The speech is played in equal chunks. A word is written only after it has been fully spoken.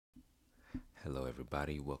Hello,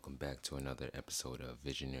 everybody. Welcome back to another episode of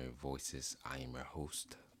Visionary Voices. I am your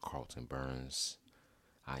host, Carlton Burns.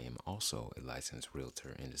 I am also a licensed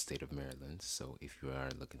realtor in the state of Maryland. So if you are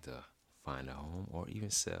looking to find a home or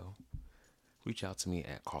even sell, reach out to me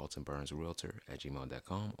at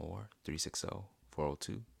carltonburnsrealtor@gmail.com or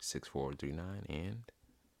 360-402-6439 and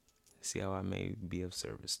see how I may be of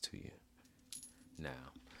service to you.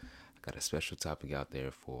 Now, I got a special topic out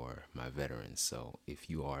there for my veterans. So if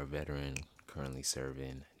you are a veteran currently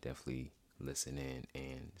serving, definitely listen in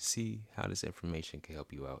and see how this information can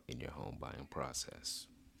help you out in your home buying process.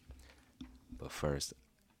 But first,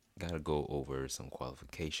 gotta go over some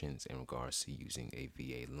qualifications in regards to using a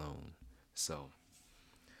VA loan. So,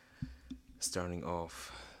 starting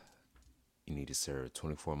off, you need to serve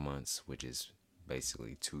 24 months, which is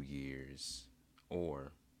basically 2 years,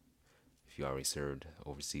 or if you already served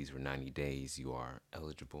overseas for 90 days, you are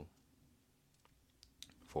eligible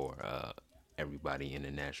for everybody in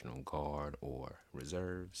the National Guard or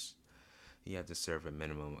reserves. You have to serve a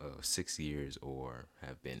minimum of 6 years or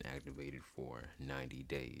have been activated for 90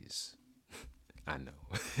 days. I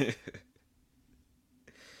know.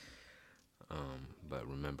 But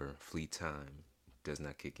remember, fleet time does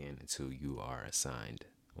not kick in until you are assigned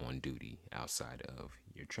on duty outside of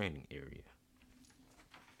your training area.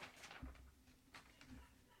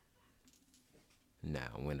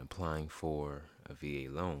 Now, when applying for a VA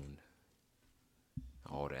loan,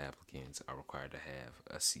 all the applicants are required to have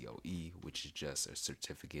a COE, which is just a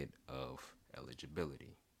certificate of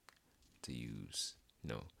eligibility to use,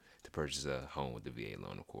 to purchase a home with the VA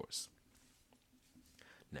loan, of course.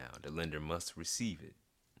 Now, the lender must receive it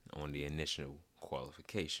on the initial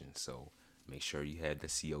qualification, so make sure you had the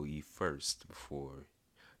COE first before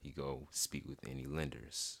you go speak with any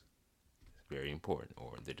lenders. It's very important,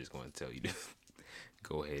 or they're just going to tell you to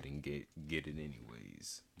go ahead and get it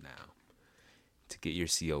anyways. Now, to get your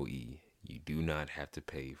COE, you do not have to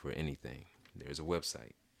pay for anything. There's a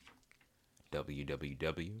website,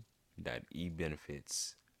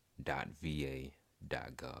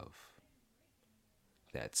 www.ebenefits.va.gov.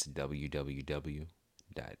 That's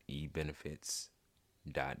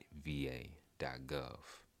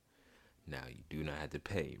www.ebenefits.va.gov. Now, you do not have to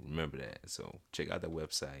pay. Remember that. So, check out the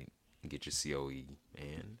website and get your COE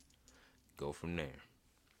and go from there.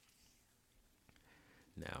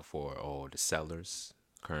 Now, for all the sellers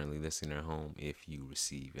currently listing their home, if you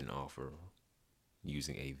receive an offer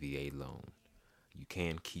using a VA loan, you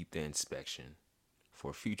can keep the inspection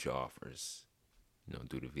for future offers,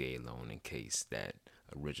 do the VA loan in case that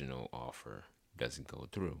original offer doesn't go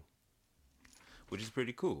through, which is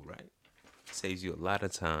pretty cool, right? Saves you a lot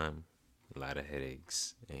of time, a lot of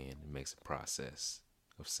headaches, and it makes the process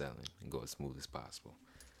of selling and go as smooth as possible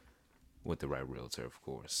with the right realtor, of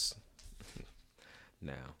course.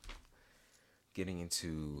 Now, getting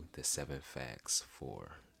into the 7 facts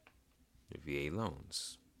for the VA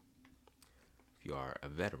loans. If you are a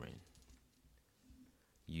veteran,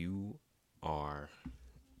 you are,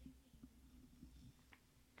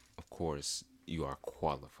 of course, you are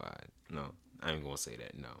qualified. No, I ain't going to say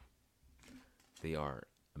that. No. They are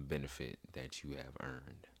a benefit that you have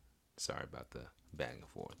earned. Sorry about the back and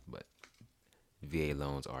forth, but VA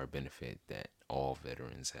loans are a benefit that all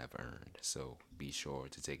veterans have earned. So be sure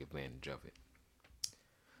to take advantage of it.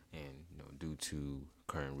 And due to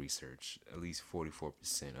current research, at least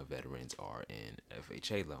 44% of veterans are in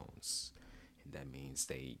FHA loans. And that means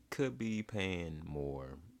they could be paying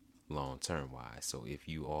more long term wise. So if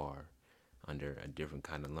you are under a different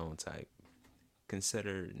kind of loan type,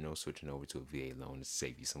 consider switching over to a VA loan to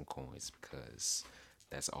save you some coins, because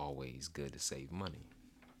that's always good to save money.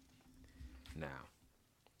 Now,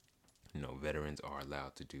 veterans are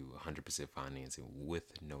allowed to do 100% financing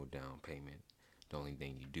with no down payment. The only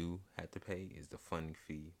thing you do have to pay is the funding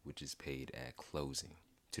fee, which is paid at closing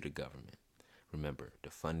to the government. Remember, the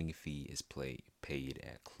funding fee is paid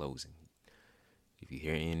at closing. If you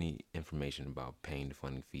hear any information about paying the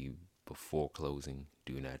funding fee before closing,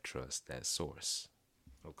 do not trust that source.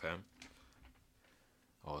 Okay?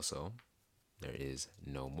 Also, there is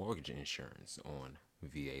no mortgage insurance on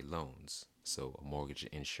VA loans. So, mortgage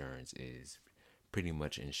insurance is pretty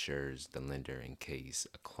much insures the lender in case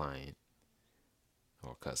a client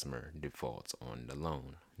or customer defaults on the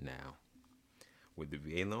loan. Now, with the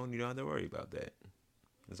VA loan, you don't have to worry about that.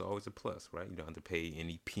 It's always a plus, right? You don't have to pay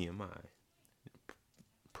any PMI,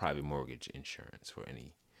 private mortgage insurance, for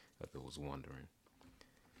any of those wondering.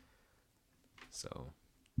 So,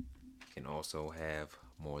 you can also have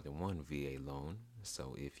more than one VA loan.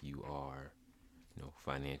 So, if you are,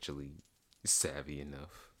 financially savvy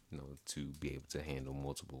enough, to be able to handle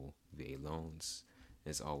multiple VA loans,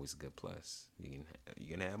 It's always a good plus. You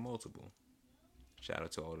can have multiple. Shout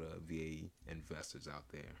out to all the VA investors out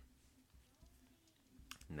there.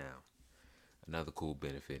 Now, another cool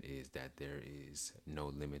benefit is that there is no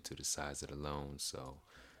limit to the size of the loan. So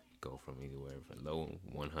go from anywhere from low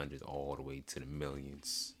 100s all the way to the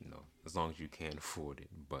millions. As long as you can afford it.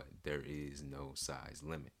 But there is no size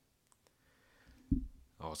limit.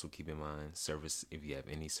 Also, keep in mind, service. If you have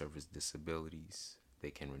any service disabilities,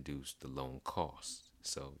 they can reduce the loan cost.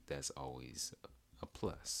 So that's always a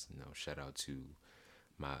plus. Shout out to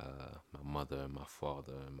my mother, my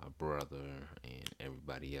father, my brother, and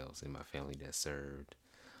everybody else in my family that served.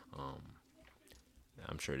 Um,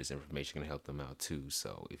 I'm sure this information can help them out too.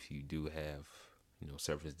 So if you do have,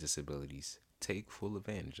 service disabilities, take full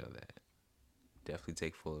advantage of that. Definitely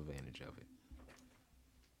take full advantage of it.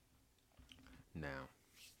 Now,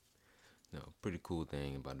 pretty cool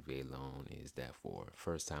thing about a VA loan is that for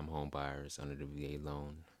first-time home buyers under the VA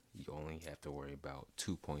loan, you only have to worry about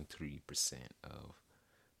 2.3% of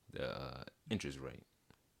the interest rate.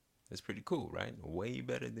 That's pretty cool, right? Way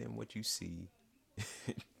better than what you see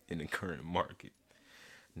in the current market.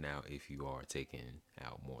 Now, if you are taking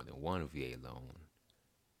out more than one VA loan,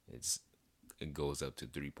 it's it goes up to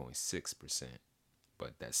 3.6%,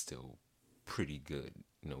 but that's still pretty good,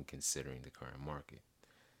 considering the current market.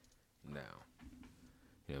 Now,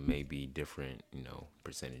 may be different,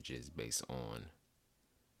 percentages based on,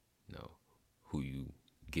 you know, who you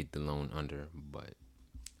get the loan under, but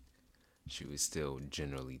she was still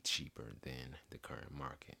generally cheaper than the current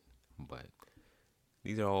market. But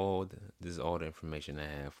this is all the information I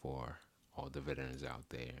have for all the veterans out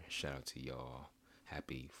there. Shout out to y'all.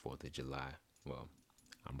 Happy 4th of July. Well,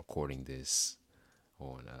 I'm recording this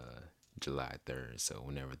on July 3rd, so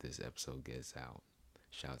whenever this episode gets out,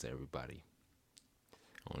 shout out to everybody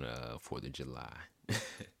on 4th of July.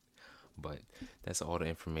 But that's all the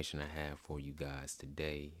information I have for you guys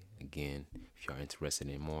today. Again, if you are interested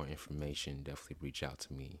in more information, definitely reach out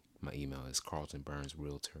to me. My email is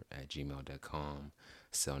carltonburnsrealtor@gmail.com.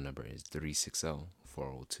 Cell number is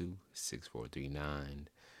 360-402-6439.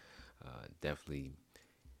 Definitely,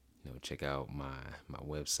 check out my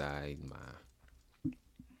website.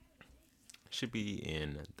 Should be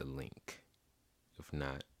in the link. If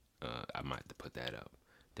not, I might have to put that up.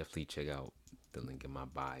 Definitely check out the link in my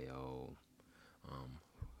bio.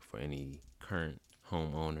 For any current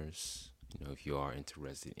homeowners, if you are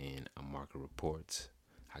interested in a market report,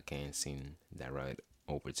 I can send that right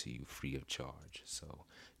over to you free of charge. So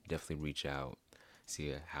definitely reach out,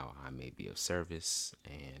 see how I may be of service,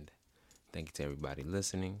 and thank you to everybody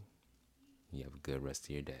listening. You have a good rest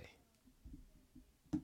of your day.